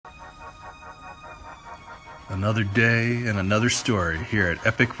Another day and another story here at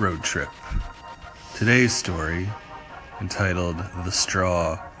Epic Road Trip. Today's story, entitled The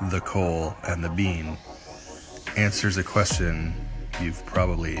Straw, the Coal, and the Bean, answers a question you've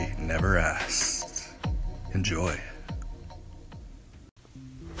probably never asked. Enjoy.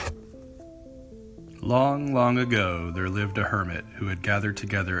 Long, long ago, there lived a hermit who had gathered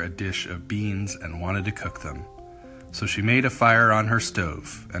together a dish of beans and wanted to cook them. So she made a fire on her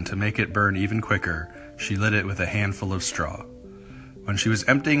stove, and to make it burn even quicker, she lit it with a handful of straw. When she was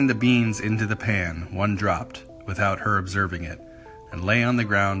emptying the beans into the pan, one dropped, without her observing it, and lay on the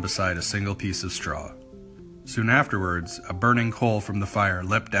ground beside a single piece of straw. Soon afterwards, a burning coal from the fire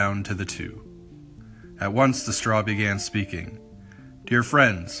leapt down to the two. At once the straw began speaking. "Dear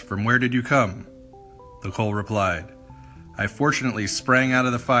friends, from where did you come?" The coal replied, "I fortunately sprang out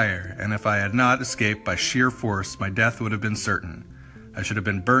of the fire, and if I had not escaped by sheer force, my death would have been certain. I should have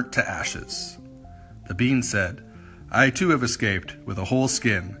been burnt to ashes." The bean said, "I too have escaped, with a whole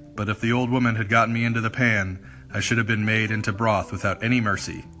skin, but if the old woman had gotten me into the pan, I should have been made into broth without any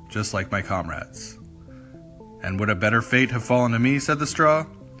mercy, just like my comrades." "And would a better fate have fallen to me?" said the straw.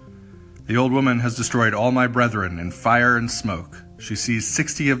 "The old woman has destroyed all my brethren in fire and smoke. She seized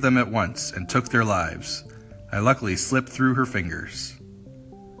 60 of them at once and took their lives. I luckily slipped through her fingers."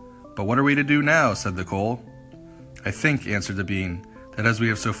 "But what are we to do now?" said the coal. "I think," answered the bean, "that as we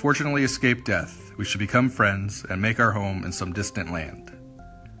have so fortunately escaped death, we should become friends and make our home in some distant land."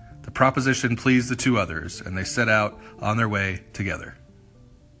 The proposition pleased the two others, and they set out on their way together.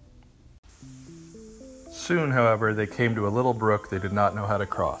 Soon, however, they came to a little brook they did not know how to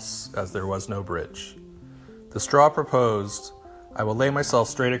cross, as there was no bridge. The straw proposed, "I will lay myself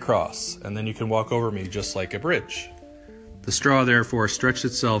straight across, and then you can walk over me just like a bridge." The straw therefore stretched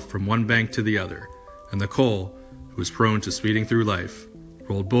itself from one bank to the other, and the coal, who was prone to speeding through life,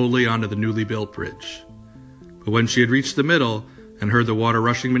 rolled boldly onto the newly built bridge. But when she had reached the middle and heard the water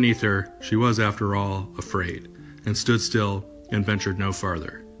rushing beneath her, she was, after all, afraid, and stood still and ventured no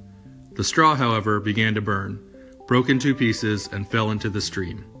farther. The straw, however, began to burn, broke in two pieces, and fell into the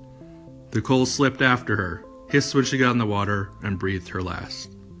stream. The coal slipped after her, hissed when she got in the water, and breathed her last.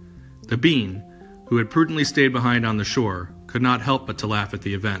 The bean, who had prudently stayed behind on the shore, could not help but to laugh at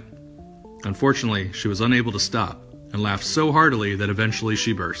the event. Unfortunately, she was unable to stop, and laughed so heartily that eventually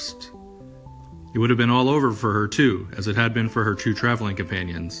she burst. It would have been all over for her too, as it had been for her two traveling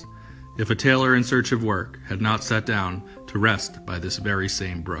companions, if a tailor in search of work had not sat down to rest by this very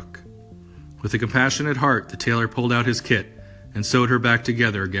same brook. With a compassionate heart, the tailor pulled out his kit and sewed her back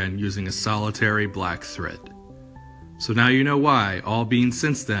together again using a solitary black thread. So now you know why all beans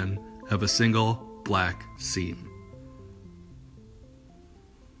since then have a single black seam.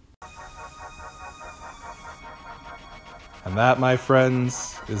 And that, my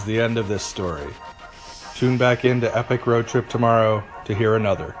friends, is the end of this story. Tune back in to Epic Road Trip tomorrow to hear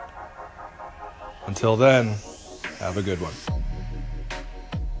another. Until then, have a good one.